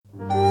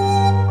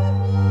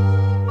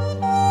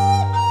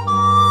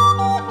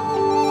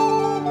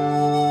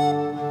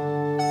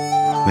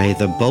May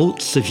the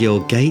bolts of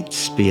your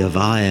gates be of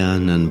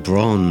iron and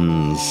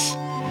bronze,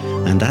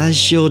 and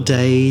as your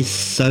days,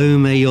 so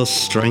may your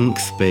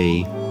strength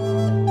be.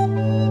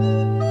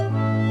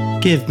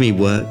 Give me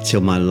work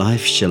till my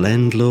life shall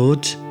end,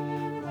 Lord,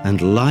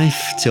 and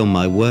life till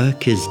my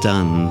work is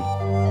done.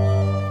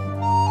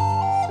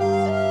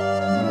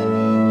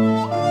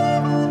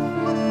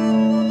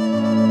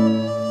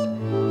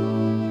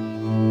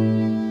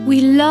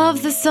 We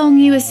love the song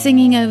you are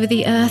singing over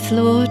the earth,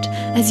 Lord,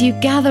 as you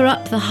gather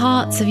up the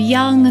hearts of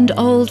young and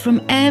old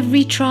from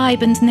every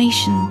tribe and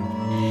nation.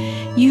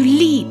 You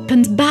leap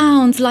and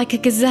bound like a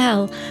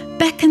gazelle,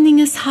 beckoning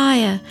us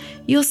higher,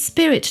 your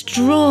spirit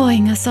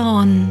drawing us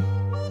on.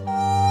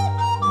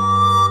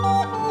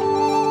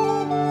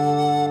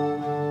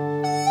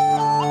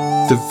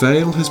 The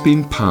veil has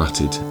been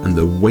parted and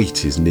the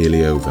wait is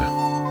nearly over.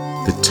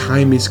 The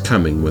time is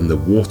coming when the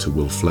water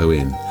will flow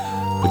in,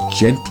 a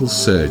gentle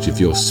surge of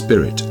your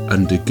spirit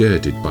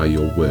undergirded by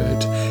your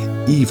word,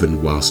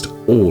 even whilst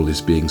all is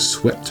being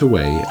swept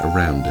away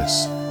around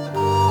us.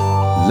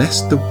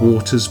 Lest the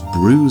waters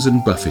bruise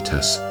and buffet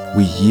us,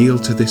 we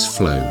yield to this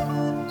flow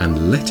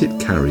and let it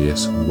carry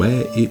us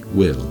where it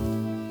will.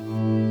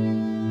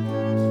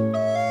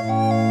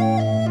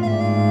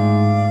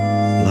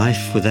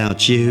 Life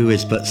without you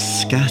is but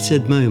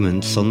scattered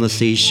moments on the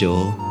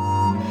seashore,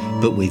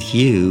 but with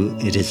you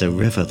it is a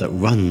river that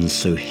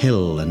runs through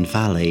hill and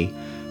valley,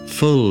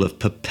 full of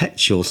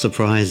perpetual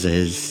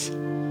surprises.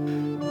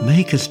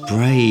 Make us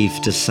brave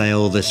to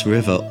sail this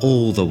river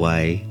all the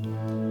way.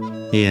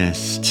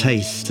 Yes,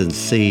 taste and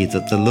see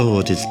that the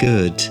Lord is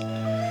good.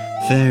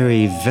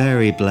 Very,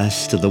 very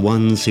blessed are the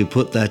ones who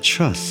put their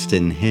trust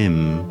in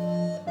Him.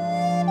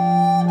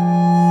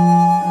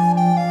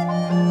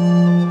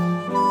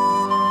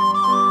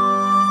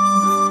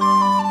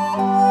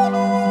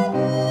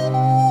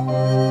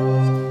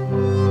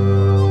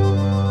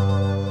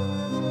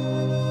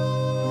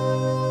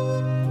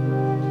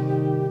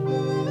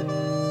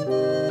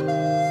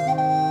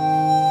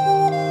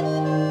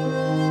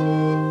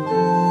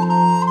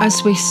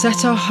 As we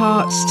set our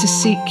hearts to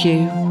seek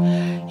you,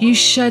 you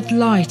shed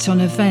light on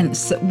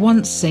events that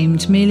once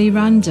seemed merely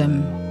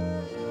random.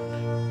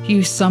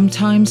 You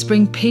sometimes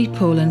bring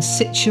people and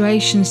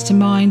situations to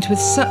mind with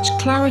such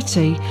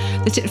clarity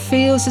that it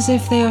feels as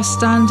if they are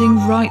standing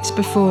right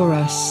before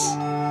us.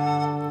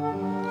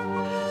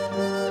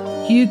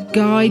 You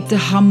guide the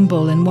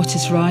humble in what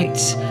is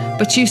right,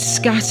 but you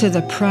scatter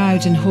the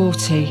proud and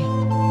haughty.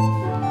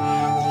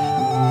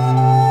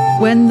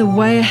 When the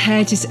way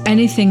ahead is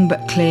anything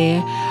but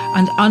clear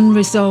and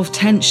unresolved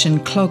tension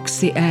clogs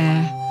the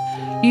air,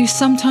 you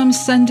sometimes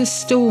send a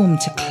storm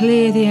to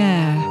clear the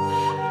air.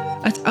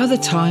 At other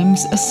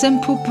times, a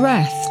simple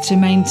breath to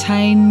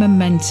maintain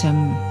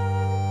momentum.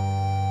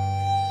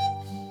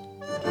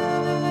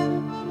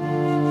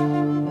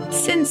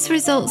 Since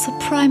results are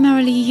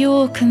primarily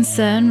your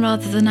concern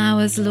rather than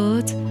ours,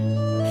 Lord,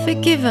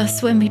 forgive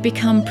us when we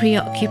become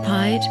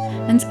preoccupied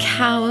and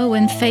cower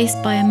when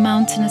faced by a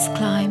mountainous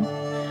climb,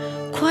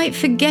 quite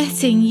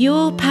forgetting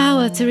your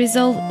power to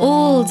resolve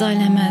all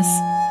dilemmas.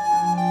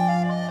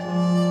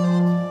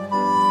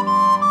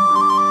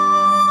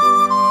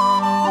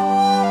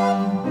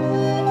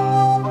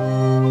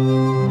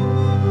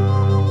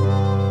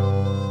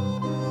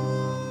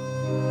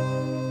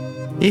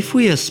 If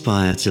we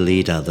aspire to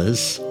lead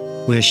others,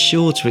 we're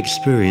sure to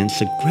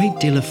experience a great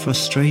deal of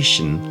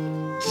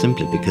frustration,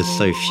 simply because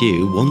so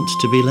few want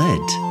to be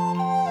led.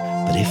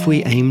 But if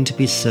we aim to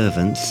be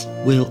servants,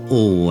 we'll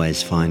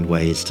always find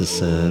ways to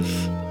serve.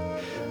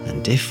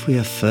 And if we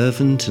are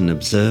fervent and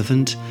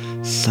observant,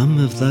 some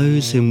of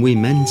those whom we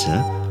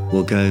mentor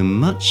will go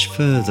much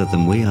further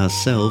than we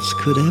ourselves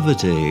could ever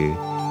do.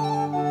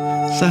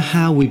 So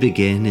how we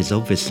begin is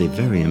obviously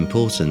very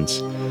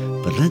important,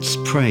 but let's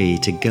pray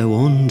to go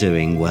on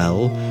doing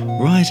well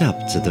right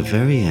up to the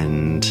very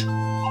end.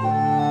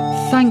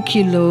 Thank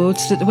you, Lord,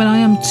 that when I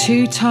am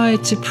too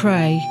tired to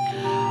pray,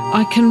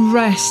 I can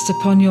rest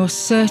upon your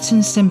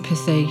certain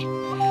sympathy.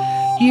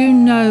 You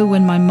know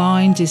when my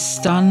mind is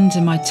stunned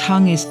and my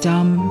tongue is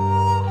dumb.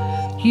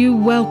 You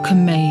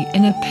welcome me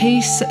in a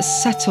peace that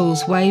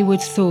settles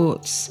wayward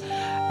thoughts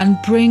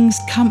and brings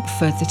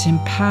comfort that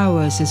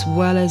empowers as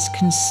well as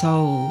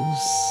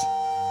consoles.